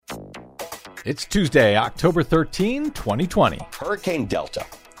It's Tuesday, October 13, 2020. Hurricane Delta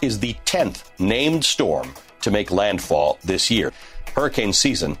is the 10th named storm to make landfall this year. Hurricane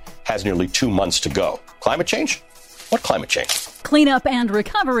season has nearly 2 months to go. Climate change? What climate change? Cleanup and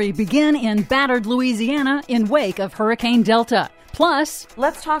recovery begin in battered Louisiana in wake of Hurricane Delta. Plus,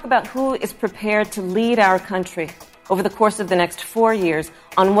 let's talk about who is prepared to lead our country over the course of the next 4 years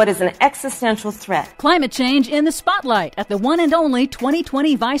on what is an existential threat. Climate change in the spotlight at the one and only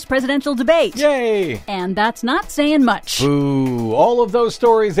 2020 vice presidential debate. Yay! And that's not saying much. Ooh, all of those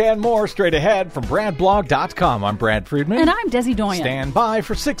stories and more straight ahead from BradBlog.com. I'm Brad Friedman. And I'm Desi Doyen. Stand by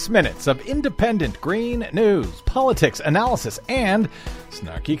for 6 minutes of independent green news, politics, analysis, and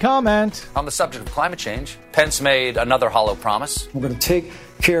snarky comment. On the subject of climate change, Pence made another hollow promise. We're going to take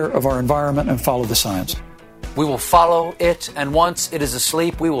care of our environment and follow the science. We will follow it, and once it is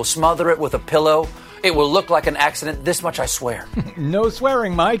asleep, we will smother it with a pillow. It will look like an accident, this much I swear. No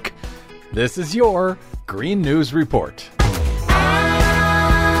swearing, Mike. This is your Green News Report.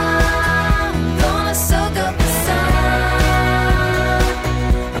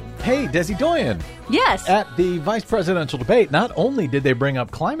 Hey, Desi Doyen. Yes. At the vice presidential debate, not only did they bring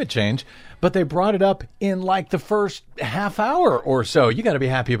up climate change, but they brought it up in like the first half hour or so. You got to be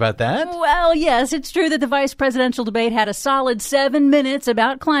happy about that. Well, yes, it's true that the vice presidential debate had a solid 7 minutes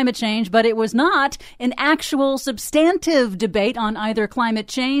about climate change, but it was not an actual substantive debate on either climate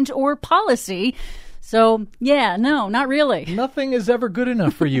change or policy. So, yeah, no, not really. Nothing is ever good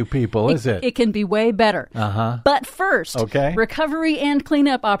enough for you people, is it? It can be way better. But first, recovery and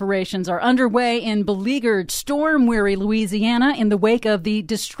cleanup operations are underway in beleaguered, storm-weary Louisiana in the wake of the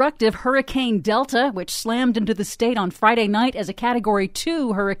destructive Hurricane Delta, which slammed into the state on Friday night as a Category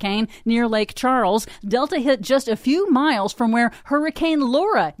 2 hurricane near Lake Charles. Delta hit just a few miles from where Hurricane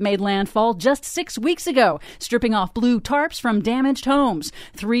Laura made landfall just 6 weeks ago, stripping off blue tarps from damaged homes.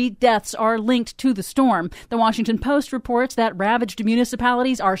 3 deaths are linked to the storm. The Washington Post reports that ravaged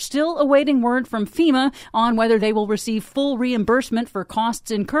municipalities are still awaiting word from FEMA on whether they will receive full reimbursement for costs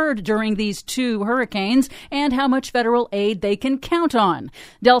incurred during these 2 hurricanes and how much federal aid they can count on.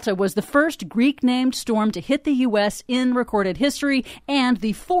 Delta was the first Greek-named storm to hit the U.S. in recorded history and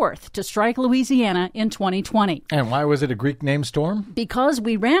the 4th to strike Louisiana in 2020. And why was it a Greek-named storm? Because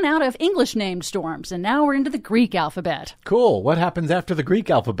we ran out of English-named storms, and now we're into the Greek alphabet. Cool. What happens after the Greek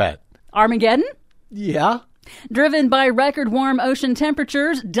alphabet? Armageddon? Yeah. Driven by record warm ocean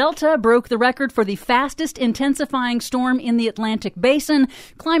temperatures, Delta broke the record for the fastest intensifying storm in the Atlantic basin.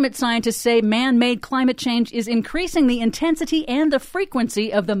 Climate scientists say man-made climate change is increasing the intensity and the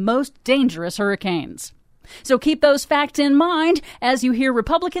frequency of the most dangerous hurricanes. So keep those facts in mind as you hear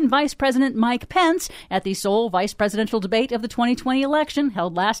Republican Vice President Mike Pence at the sole vice presidential debate of the 2020 election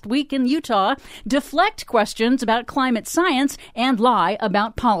held last week in Utah deflect questions about climate science and lie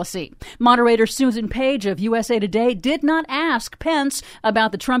about policy. Moderator Susan Page of USA Today did not ask Pence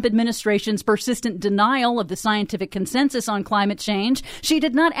about the Trump administration's persistent denial of the scientific consensus on climate change. She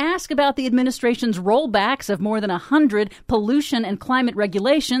did not ask about the administration's rollbacks of more than 100 pollution and climate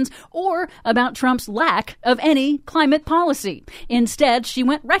regulations or about Trump's lack of any climate policy. Instead, she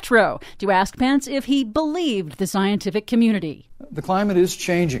went retro to ask Pence if he believed the scientific community. The climate is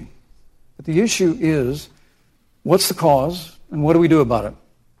changing, but the issue is, what's the cause and what do we do about it?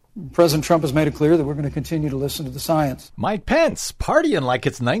 President Trump has made it clear that we're going to continue to listen to the science. Mike Pence, partying like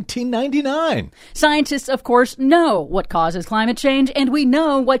it's 1999. Scientists, of course, know what causes climate change, and we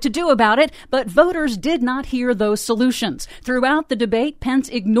know what to do about it, but voters did not hear those solutions. Throughout the debate, Pence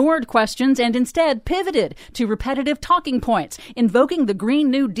ignored questions and instead pivoted to repetitive talking points, invoking the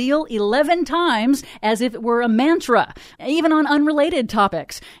Green New Deal 11 times as if it were a mantra, even on unrelated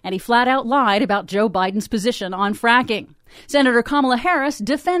topics. And he flat out lied about Joe Biden's position on fracking. Senator Kamala Harris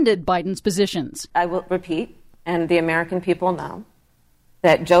defended Biden's positions. I will repeat, and the American people know,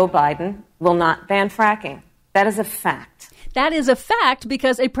 that Joe Biden will not ban fracking. That is a fact. That is a fact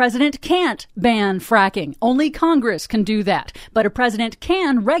because a president can't ban fracking. Only Congress can do that. But a president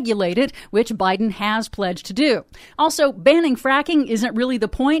can regulate it, which Biden has pledged to do. Also, banning fracking isn't really the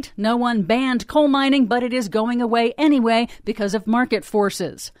point. No one banned coal mining, but it is going away anyway because of market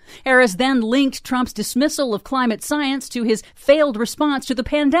forces. Harris then linked Trump's dismissal of climate science to his failed response to the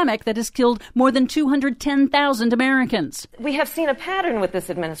pandemic that has killed more than 210,000 Americans. We have seen a pattern with this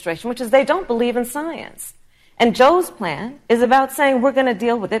administration, which is they don't believe in science. And Joe's plan is about saying we're going to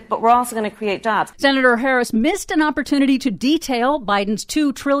deal with it, but we're also going to create jobs. Senator Harris missed an opportunity to detail Biden's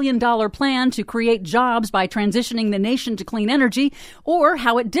 $2 trillion plan to create jobs by transitioning the nation to clean energy, or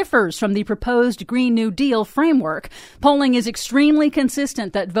how it differs from the proposed Green New Deal framework. Polling is extremely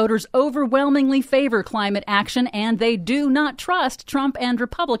consistent that voters overwhelmingly favor climate action, and they do not trust Trump and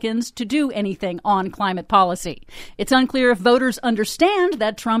Republicans to do anything on climate policy. It's unclear if voters understand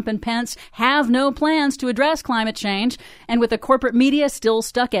that Trump and Pence have no plans to address climate change, and with the corporate media still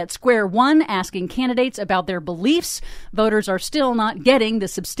stuck at square one asking candidates about their beliefs, voters are still not getting the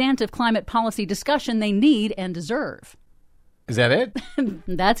substantive climate policy discussion they need and deserve. Is that it?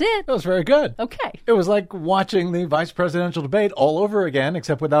 That's it. That was very good. Okay. It was like watching the vice presidential debate all over again,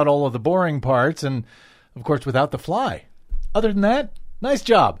 except without all of the boring parts and, of course, without the fly. Other than that, nice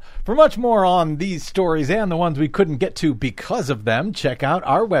job. For much more on these stories and the ones we couldn't get to because of them, check out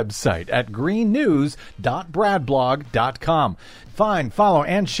our website at greennews.bradblog.com. Find, follow,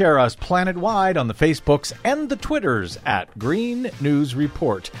 and share us planet-wide on the Facebooks and the Twitters at Green News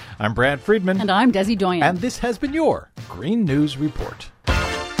Report. I'm Brad Friedman. And I'm Desi Doyen. And this has been your Green News Report.